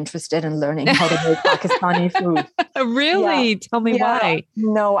wasn't that interested in learning how to make Pakistani food. Yeah. Really? Tell me Yeah. why.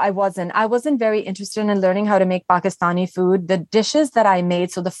 No, I wasn't. I wasn't very interested in learning how to make Pakistani food. The dishes that I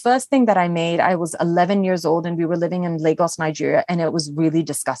made, so the first thing that I made, I was 11 years old and we were living in Lagos, Nigeria, and it was really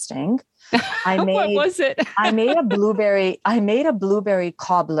disgusting. I What made was it? I made a blueberry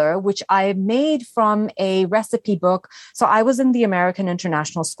cobbler, which I made from a recipe book. So I was in the American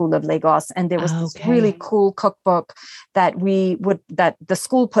International School of Lagos, and there was this really Okay. cool cookbook that the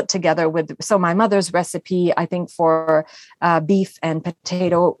school put together with. So my mother's recipe, I think for beef and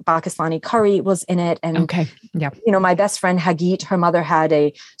potato Pakistani curry was in it. And Okay. Yeah. my best friend Hagit, her mother had a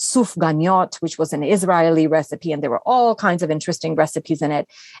souf ganyot, which was an Israeli recipe, and there were all kinds of interesting recipes in it.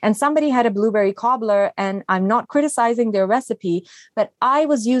 And somebody had a blueberry cobbler, and I'm not criticizing their recipe, but I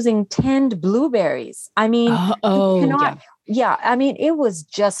was using tinned blueberries. I mean, you Oh, cannot, yeah. yeah, I mean, it was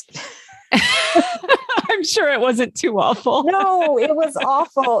just I'm sure it wasn't too awful. no, it was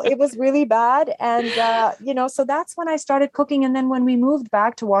awful. It was really bad. And, so that's when I started cooking. And then when we moved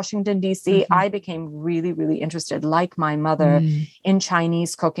back to Washington, D.C., Mhm. I became really, really interested, like my mother, Mm. in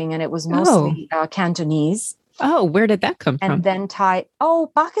Chinese cooking. And it was Oh, mostly Cantonese oh, where did that come and from? then Thai.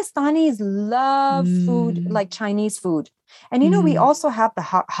 Oh, Pakistanis love food Mm. like Chinese food. And, we Mm. also have the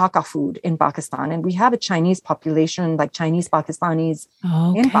Hakka food in Pakistan, and we have a Chinese population, like Chinese Pakistanis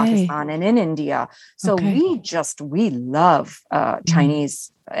in Okay. Pakistan and in India. So Okay. we love Mm.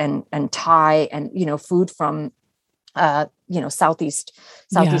 Chinese and Thai and, food from, Yeah.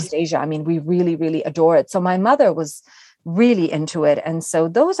 Southeast Asia. I mean, we really, really adore it. So my mother was really into it. And so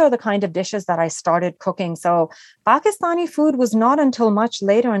those are the kind of dishes that I started cooking. So Pakistani food was not until much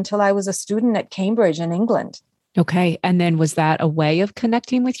later, until I was a student at Cambridge in England. Okay. And then was that a way of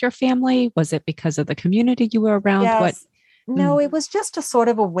connecting with your family? Was it because of the community you were around? What? Yes. No, Mm. it was just a sort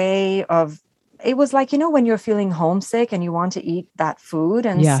of a way of, it was like, when you're feeling homesick and you want to eat that food.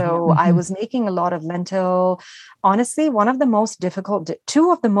 And Yeah. so I Hmm. was making a lot of lentil. Honestly, two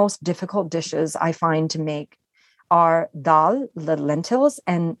of the most difficult dishes I find to make are dal, the lentils,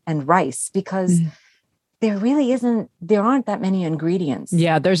 and rice, because Mm. there aren't that many ingredients.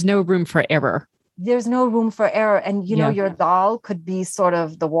 Yeah. There's no room for error. There's no room for error. And, Yeah. your dal could be sort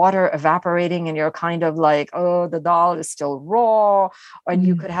of the water evaporating and you're kind of like, oh, the dal is still raw. And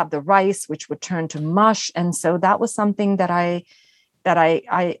you Mm. could have the rice, which would turn to mush. And so that was something that I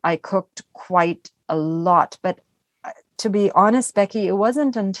cooked quite a lot. But to be honest, Becky, it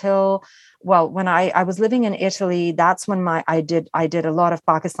wasn't until, well, when I was living in Italy, that's when I did a lot of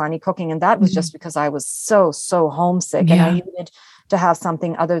Pakistani cooking. And that was Mhm. just because I was so homesick and I Yeah. needed to have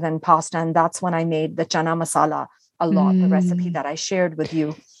something other than pasta. And that's when I made the chana masala a lot, the recipe Mm. that I shared with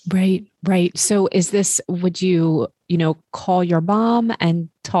you. Right, right. So would you, call your mom and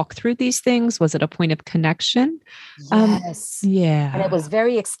talk through these things? Was it a point of connection? Um, Yes. And it yeah. was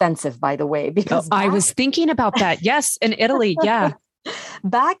very expensive, by the way, Oh, because I was thinking about that. Yes, in Italy. Yeah.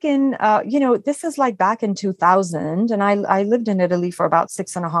 back in this is like back in 2000, and I lived in Italy for about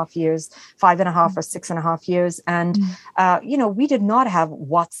 6.5 years, 5.5 or 6.5 years, and Mm. we did not have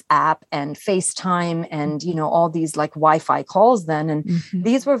WhatsApp and FaceTime and all these like Wi-Fi calls then, and Mhm.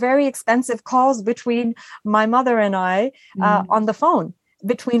 these were very expensive calls between my mother and I Mm. on the phone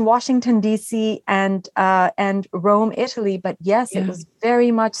between Washington D.C. and Rome, Italy. But yes, it Yeah. was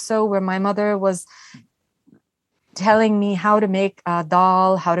very much so, where my mother was telling me how to make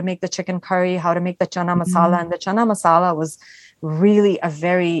dal, how to make the chicken curry, how to make the chana masala. Mm. And the chana masala was really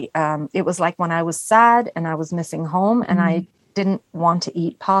it was like when I was sad and I was missing home and I Mm. didn't want to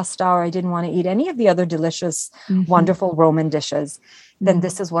eat pasta, or I didn't want to eat any of the other delicious, Mhm. wonderful Roman dishes, then Mm.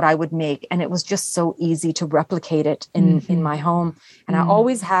 this is what I would make. And it was just so easy to replicate it in Mhm. my home. And I Mm.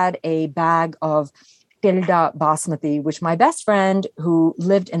 always had a bag of Tilda basmati, which my best friend who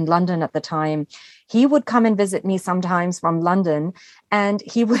lived in London at the time, he would come and visit me sometimes from London. And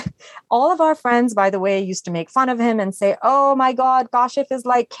all of our friends, by the way, used to make fun of him and say, oh my God, Kashif is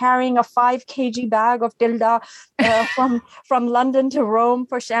like carrying a 5 kg bag of Tilda from London to Rome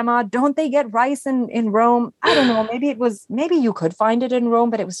for Shayma. Don't they get rice in Rome? I don't know. Maybe you could find it in Rome,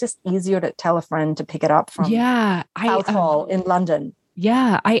 but it was just easier to tell a friend to pick it up from Yeah. Southall in London.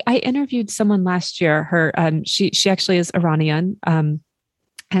 Yeah, I interviewed someone last year. She actually is Iranian,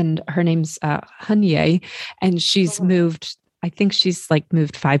 and her name's Hanye, and she's moved. I think she's like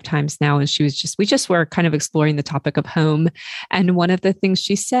moved 5 times now, and we just were kind of exploring the topic of home, and one of the things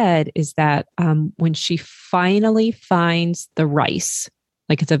she said is that when she finally finds the rice,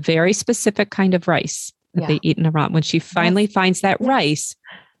 like it's a very specific kind of rice that they eat in Iran. When she finally finds that rice,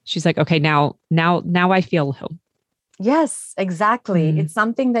 she's like, okay, now I feel home. Yes, exactly. It's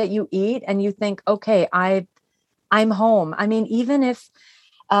something that you eat and you think, okay, I'm home. I mean, even if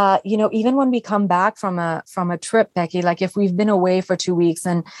even when we come back from a trip, Becky, like if we've been away for 2 weeks,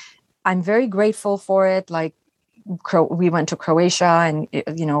 and I'm very grateful for it. Like we went to Croatia and,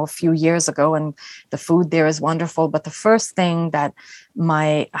 a few years ago, and the food there is wonderful. But the first thing that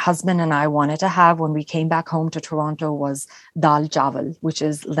my husband and I wanted to have when we came back home to Toronto was dal chawal, which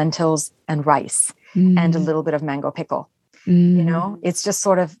is lentils and rice and a little bit of mango pickle. It's just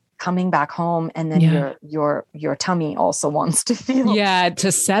sort of coming back home, and then your tummy also wants to feel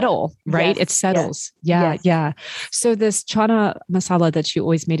to settle, right? Yes, it settles. yes. Yeah. So this chana masala that you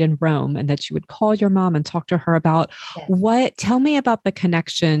always made in Rome, and that you would call your mom and talk to her about, tell me about the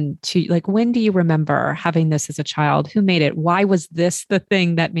connection to, like, when do you remember having this as a child? Who made it? Why was this the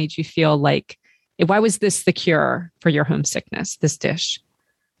thing that made you feel like, why was this the cure for your homesickness, this dish?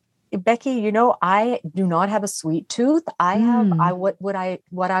 Becky, I do not have a sweet tooth. I have what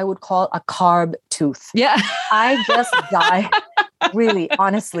I would call a carb tooth. Yeah. I just die. Really,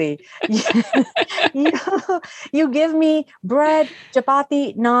 honestly, you give me bread,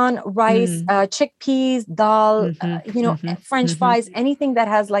 chapati, naan, rice, chickpeas, dal, French fries, anything that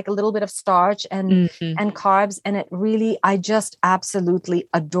has like a little bit of starch and carbs, and it really, I just absolutely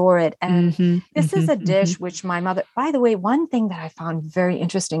adore it. And this is a dish which my mother. By the way, one thing that I found very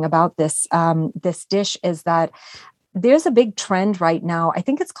interesting about this dish is that there's a big trend right now. I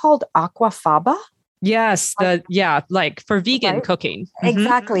think it's called aquafaba. Yes. Like for vegan cooking.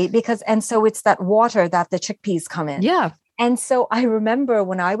 Exactly. And so it's that water that the chickpeas come in. Yeah. And so I remember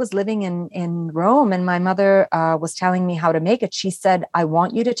when I was living in Rome and my mother was telling me how to make it, she said, I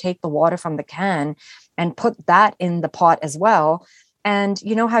want you to take the water from the can and put that in the pot as well. And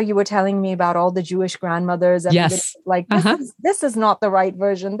you know how you were telling me about all the Jewish grandmothers? Yes. Like, this is not the right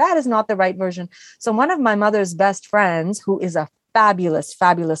version. That is not the right version. So one of my mother's best friends, who is a fabulous,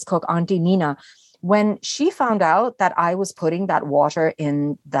 fabulous cook, Auntie Nina, when she found out that I was putting that water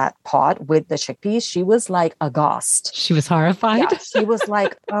in that pot with the chickpeas, she was like aghast. She was horrified. Yeah, she was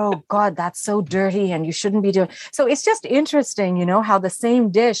like, oh God, that's so dirty and you shouldn't be doing. So it's just interesting, how the same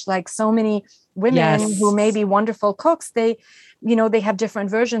dish, like so many women who may be wonderful cooks, they have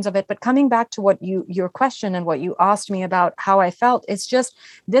different versions of it. But coming back to your question and what you asked me about how I felt, it's just,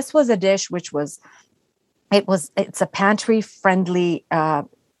 this was a dish which it's a pantry friendly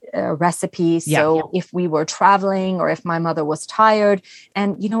recipe. So if we were traveling or if my mother was tired,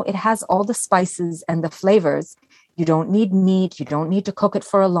 and it has all the spices and the flavors, you don't need meat, you don't need to cook it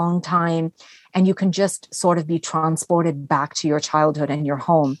for a long time, and you can just sort of be transported back to your childhood and your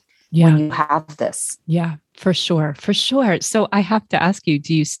home when you have this. Yeah, for sure. So I have to ask you,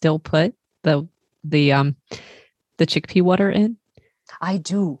 do you still put the chickpea water in? I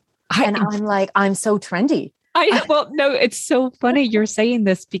do. And I'm like, I'm so trendy. No, it's so funny you're saying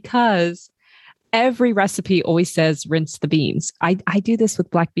this, because every recipe always says rinse the beans. I do this with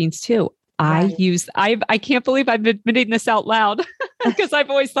black beans too. Right. I can't believe I'm admitting this out loud because I've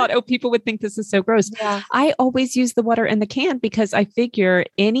always thought, people would think this is so gross. Yeah. I always use the water in the can because I figure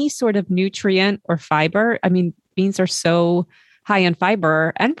any sort of nutrient or fiber, I mean, beans are so high in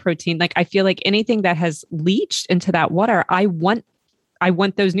fiber and protein. Like, I feel like anything that has leached into that water, I want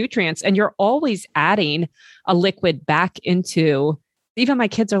those nutrients. And you're always adding a liquid back into, even my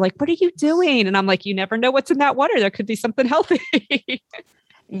kids are like, what are you doing? And I'm like, you never know what's in that water. There could be something healthy.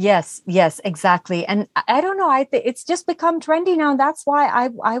 Yes, exactly. And I don't know, it's just become trendy now. That's why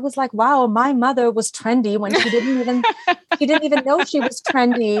I was like, wow, my mother was trendy when she didn't even know she was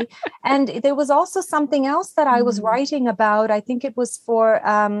trendy. And there was also something else that I was writing about. I think it was for,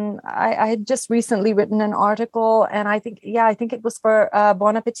 I had just recently written an article, and I think it was for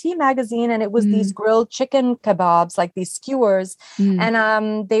Bon Appetit magazine. And it was these grilled chicken kebabs, like these skewers. And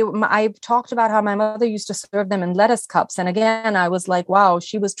I talked about how my mother used to serve them in lettuce cups. And again, I was like, wow,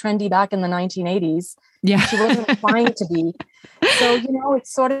 she was trendy back in the 1980s. Yeah. She wasn't trying to be. So, it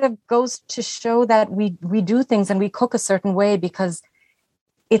sort of goes to show that we do things and we cook a certain way because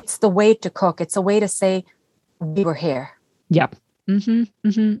it's the way to cook. It's a way to say we were here. Yep. And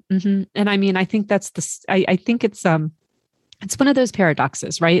I mean, I think that's I think it's one of those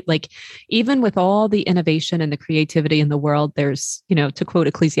paradoxes, right? Like, even with all the innovation and the creativity in the world, there's, to quote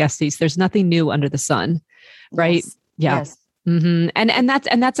Ecclesiastes, there's nothing new under the sun, right? Yes. Yeah. Yes. And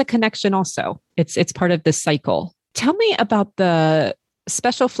that's a connection also. It's part of this cycle. Tell me about the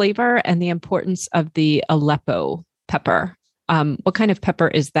special flavor and the importance of the Aleppo pepper. What kind of pepper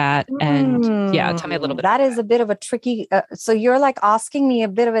is that? And tell me a little bit. That is a bit of a tricky. So you're like asking me a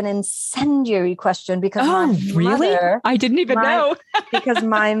bit of an incendiary question because really? I didn't even know. Because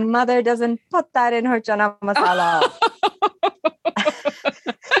my mother doesn't put that in her chana masala.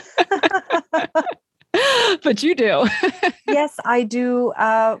 but you do. Yes, I do.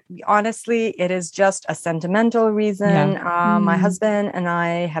 Honestly, it is just a sentimental reason. Yeah. My husband and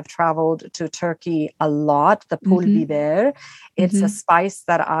I have traveled to Turkey a lot. The pul biber, it's a spice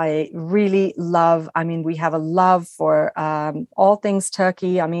that I really love. I mean, we have a love for all things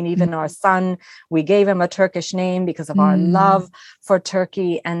Turkey. I mean, even our son, we gave him a Turkish name because of our love for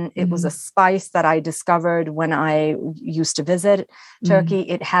Turkey. And it was a spice that I discovered when I used to visit Turkey.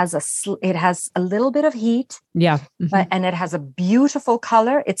 It has a little bit of heat. Yeah. And it has a beautiful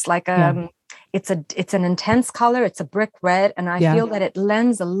color. It's like it's an intense color. It's a brick red. And I feel that it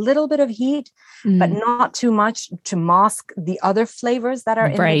lends a little bit of heat, but not too much to mask the other flavors that are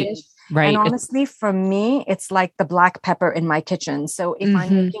in the dish. Right. And honestly, for me, it's like the black pepper in my kitchen. So if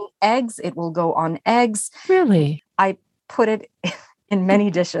I'm making eggs, it will go on eggs. Really? I put it in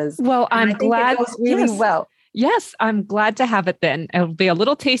many dishes. Well, I'm glad. It goes really well. Yes, I'm glad to have it then. It'll be a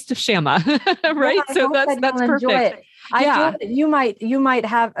little taste of Shayma, right? Yeah, so that's perfect. I feel that you might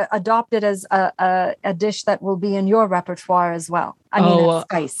have adopted as a dish that will be in your repertoire as well. I mean, a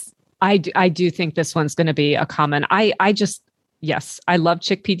spice. I do think this one's going to be a common. Yes, I love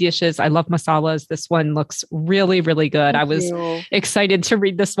chickpea dishes. I love masalas. This one looks really, really good. I was excited to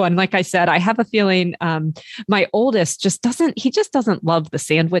read this one. Like I said, I have a feeling my oldest just doesn't love the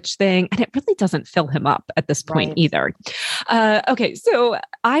sandwich thing. And it really doesn't fill him up at this point either. Okay, so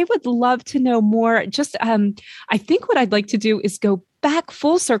I would love to know more. Just, I think what I'd like to do is go back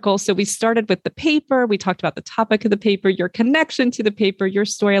full circle. So we started with the paper. We talked about the topic of the paper, your connection to the paper, your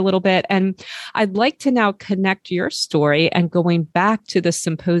story a little bit. And I'd like to now connect your story and going back to the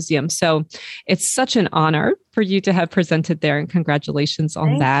symposium. So it's such an honor for you to have presented there, and congratulations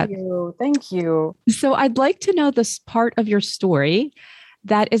on that. Thank you. So I'd like to know this part of your story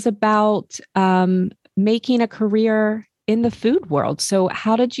that is about making a career in the food world. So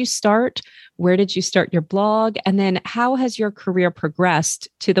how did you start? Where did you start your blog? And then how has your career progressed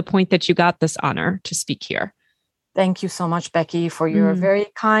to the point that you got this honor to speak here? Thank you so much, Becky, for your very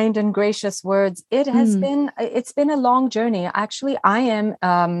kind and gracious words. It's been a long journey. Actually, I am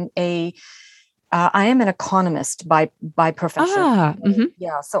an economist by profession.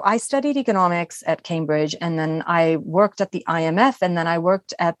 Yeah. So I studied economics at Cambridge, and then I worked at the IMF, and then I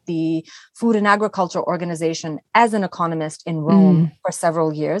worked at the Food and Agriculture Organization as an economist in Rome for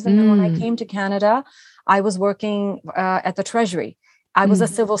several years. And then when I came to Canada, I was working at the Treasury. I was a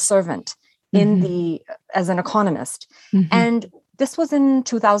civil servant as an economist. And this was in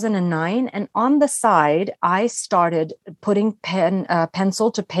 2009. And on the side, I started putting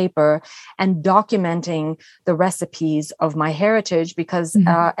pencil to paper and documenting the recipes of my heritage because,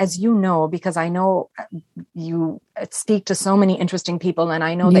 as you know, because I know you speak to so many interesting people, and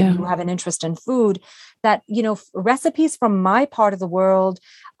I know that you have an interest in food, that, recipes from my part of the world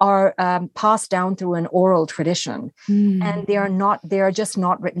are passed down through an oral tradition, and they are just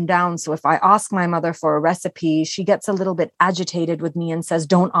not written down. So if I ask my mother for a recipe, she gets a little bit agitated with me and says,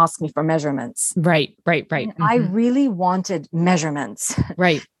 "Don't ask me for measurements." Right. I really wanted measurements.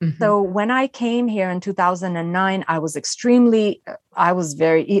 Right. So when I came here in 2009, I'd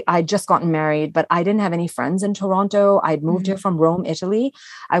just gotten married, but I didn't have any friends in Toronto. I'd moved here from Rome, Italy.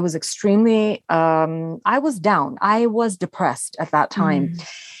 I was I was down. I was depressed at that time.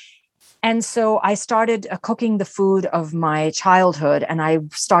 And so I started cooking the food of my childhood, and I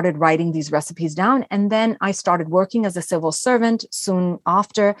started writing these recipes down. And then I started working as a civil servant soon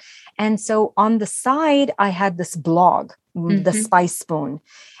after. And so on the side, I had this blog, The Spice Spoon.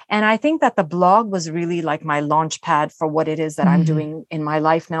 And I think that the blog was really like my launch pad for what it is that I'm doing in my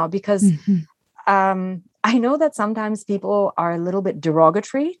life now, because I know that sometimes people are a little bit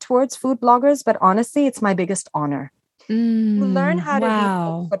derogatory towards food bloggers, but honestly, it's my biggest honor. You learn how to be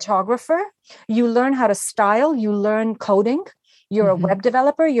a photographer. You learn how to style. You learn coding. You're a web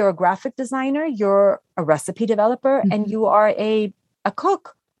developer. You're a graphic designer. You're a recipe developer, and you are a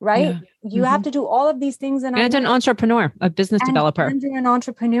cook, right? Yeah. You have to do all of these things. And an entrepreneur, a business developer. And you're an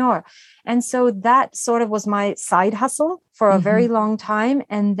entrepreneur. And so that sort of was my side hustle for a very long time.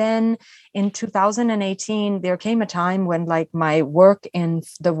 And then in 2018, there came a time when my work in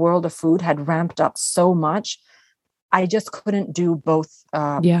the world of food had ramped up so much. I just couldn't do both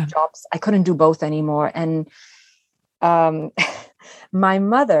jobs. I couldn't do both anymore. And my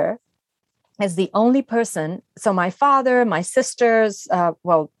mother is the only person. So my father, my sisters,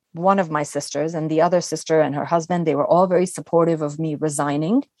 one of my sisters and the other sister and her husband, they were all very supportive of me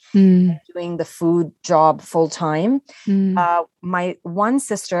resigning, doing the food job full time. My one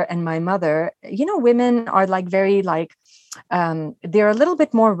sister and my mother, women are they're a little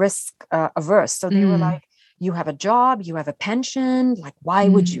bit more risk averse. So they were like, you have a job, you have a pension. Like, why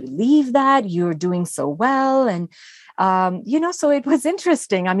would you leave that? You're doing so well. And, so it was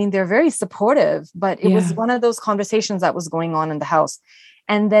interesting. I mean, they're very supportive, but it was one of those conversations that was going on in the house.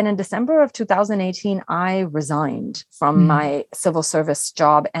 And then in December of 2018, I resigned from my civil service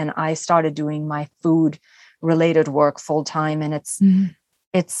job and I started doing my food related work full time. And it's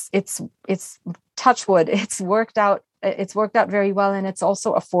touch wood. It's worked out very well. And it's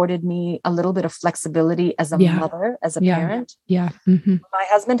also afforded me a little bit of flexibility as a mother, as a parent. Yeah. Mm-hmm. My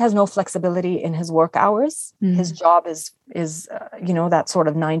husband has no flexibility in his work hours. His job is that sort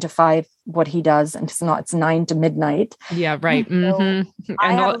of 9 to 5, what he does. And it's 9 to midnight. Yeah. Right. So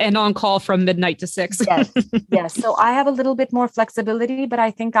and on call from midnight to 6. Yes. So I have a little bit more flexibility, but I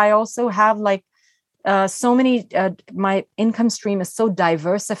think I also have so many, my income stream is so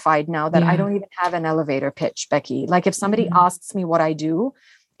diversified now that I don't even have an elevator pitch, Becky. Like if somebody asks me what I do,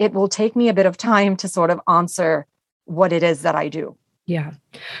 it will take me a bit of time to sort of answer what it is that I do. Yeah.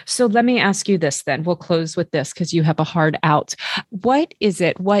 So let me ask you this then. We'll close with this because you have a hard out. What is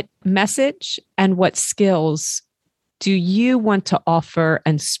it? What message and what skills do you want to offer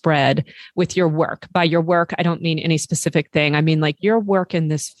and spread with your work? By your work, I don't mean any specific thing. I mean like your work in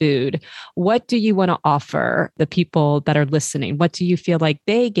this food. What do you want to offer the people that are listening? What do you feel like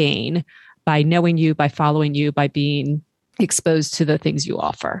they gain by knowing you, by following you, by being exposed to the things you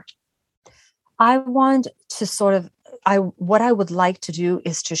offer? I want to what I would like to do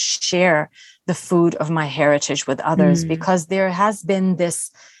is to share the food of my heritage with others, because there has been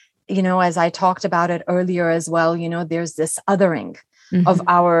this, as I talked about it earlier as well, there's this othering of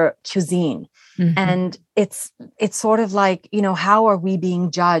our cuisine. And it's sort of like, how are we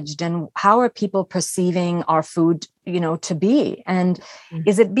being judged and how are people perceiving our food, to be? And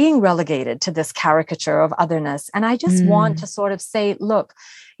is it being relegated to this caricature of otherness? And I just want to sort of say, look,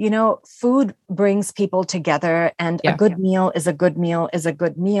 food brings people together and a good meal is a good meal is a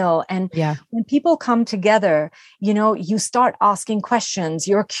good meal. And when people come together, you start asking questions,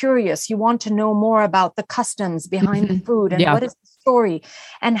 you're curious, you want to know more about the customs behind the food and what is the story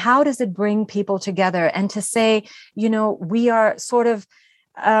and how does it bring people together? And to say, we are sort of,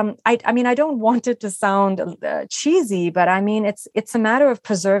 I don't want it to sound cheesy, but I mean, it's a matter of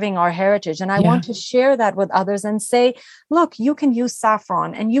preserving our heritage. And I want to share that with others and say, look, you can use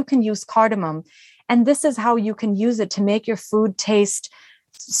saffron and you can use cardamom. And this is how you can use it to make your food taste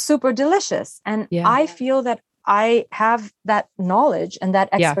super delicious. And I feel that I have that knowledge and that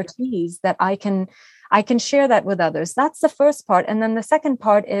expertise that I can share that with others. That's the first part. And then the second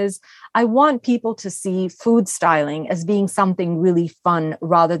part is I want people to see food styling as being something really fun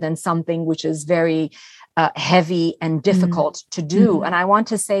rather than something which is very heavy and difficult to do. And I want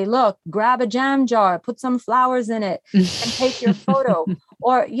to say, look, grab a jam jar, put some flowers in it and take your photo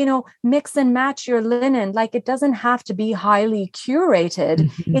or, mix and match your linen. Like it doesn't have to be highly curated.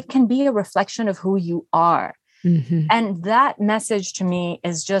 It can be a reflection of who you are. And that message to me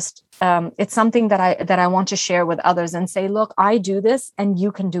is just, it's something that I want to share with others and say, look, I do this and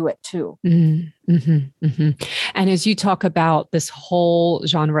you can do it too. And as you talk about this whole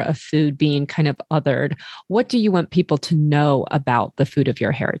genre of food being kind of othered, what do you want people to know about the food of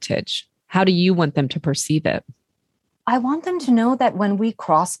your heritage? How do you want them to perceive it? I want them to know that when we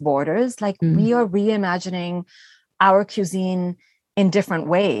cross borders, like we are reimagining our cuisine in different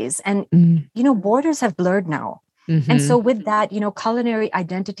ways. And, borders have blurred now. And so with that, culinary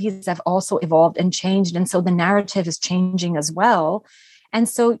identities have also evolved and changed. And so the narrative is changing as well. And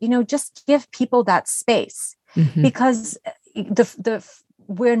so, just give people that space because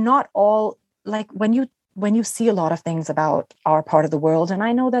we're not all like when you see a lot of things about our part of the world. And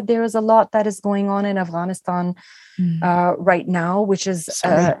I know that there is a lot that is going on in Afghanistan right now, which is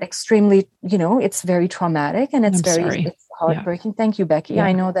extremely, it's very traumatic and it's it's heartbreaking. Thank you, Becky.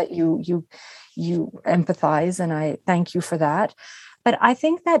 I know that you empathize and I thank you for that. But I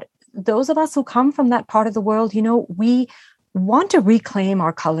think that those of us who come from that part of the world, we want to reclaim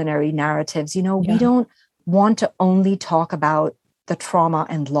our culinary narratives. We don't want to only talk about the trauma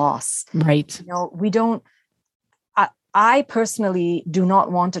and loss. Right. We don't, I personally do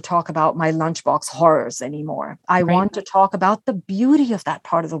not want to talk about my lunchbox horrors anymore. I want to talk about the beauty of that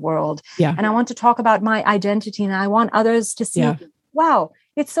part of the world. And I want to talk about my identity and I want others to see, wow,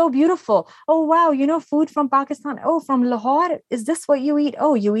 it's so beautiful. Oh, wow. Food from Pakistan. Oh, from Lahore. Is this what you eat?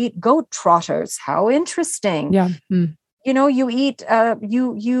 Oh, you eat goat trotters. How interesting. You eat,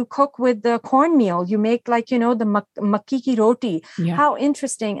 you cook with the cornmeal. You make the makki ki roti. How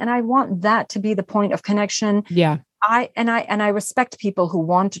interesting. And I want that to be the point of connection. I respect people who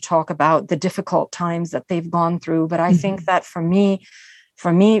want to talk about the difficult times that they've gone through. But I think that for me,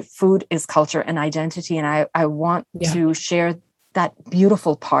 for me, food is culture and identity. And I want to share that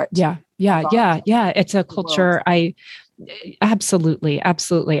beautiful part. Yeah. It's a culture. Absolutely.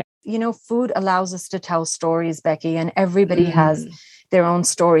 Food allows us to tell stories, Becky, and everybody has their own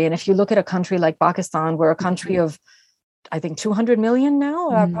story. And if you look at a country like Pakistan, we're a country of, I think, 200 million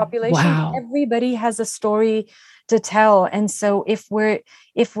now, our population. Wow. Everybody has a story to tell. And so if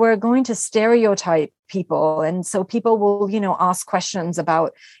we're going to stereotype people, and so people will, ask questions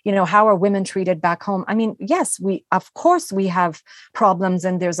about, how are women treated back home? I mean, yes, of course we have problems,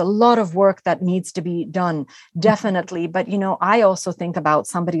 and there's a lot of work that needs to be done, definitely. But, I also think about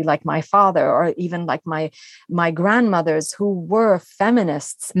somebody like my father, or even like my grandmothers, who were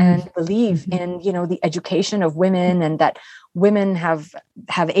feminists and believe in, the education of women, and that women have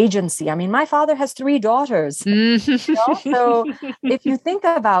agency. I mean, my father has 3 daughters. So if you think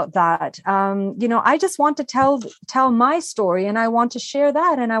about that, I just want to tell my story, and I want to share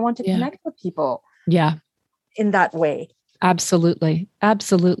that, and I want to connect with people. Yeah. In that way. Absolutely.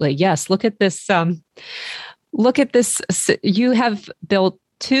 Yes. Look at this. You have built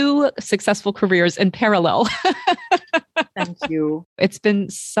 2 successful careers in parallel. Thank you. It's been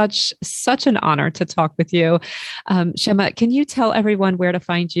such an honor to talk with you. Shayma, can you tell everyone where to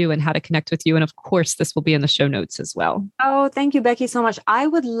find you and how to connect with you? And of course, this will be in the show notes as well. Oh, thank you, Becky, so much. I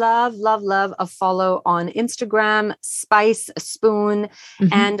would love a follow on Instagram, Spice Spoon.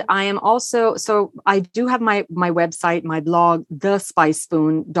 And I am also, so I do have my website, my blog,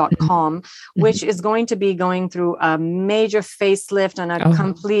 thespicespoon.com, which is going to be going through a major facelift and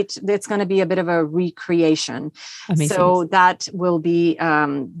it's going to be a bit of a recreation. Amazing. So that will be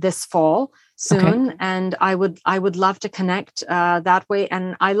this fall soon. Okay. And I would love to connect that way.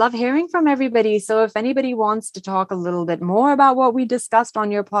 And I love hearing from everybody. So if anybody wants to talk a little bit more about what we discussed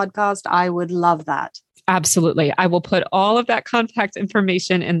on your podcast, I would love that. Absolutely. I will put all of that contact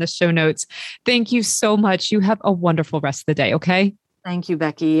information in the show notes. Thank you so much. You have a wonderful rest of the day. Okay. Thank you,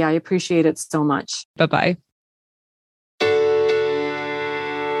 Becky. I appreciate it so much. Bye-bye.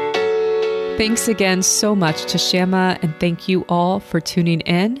 Thanks again so much to Shayma, and thank you all for tuning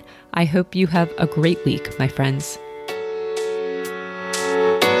in. I hope you have a great week, my friends.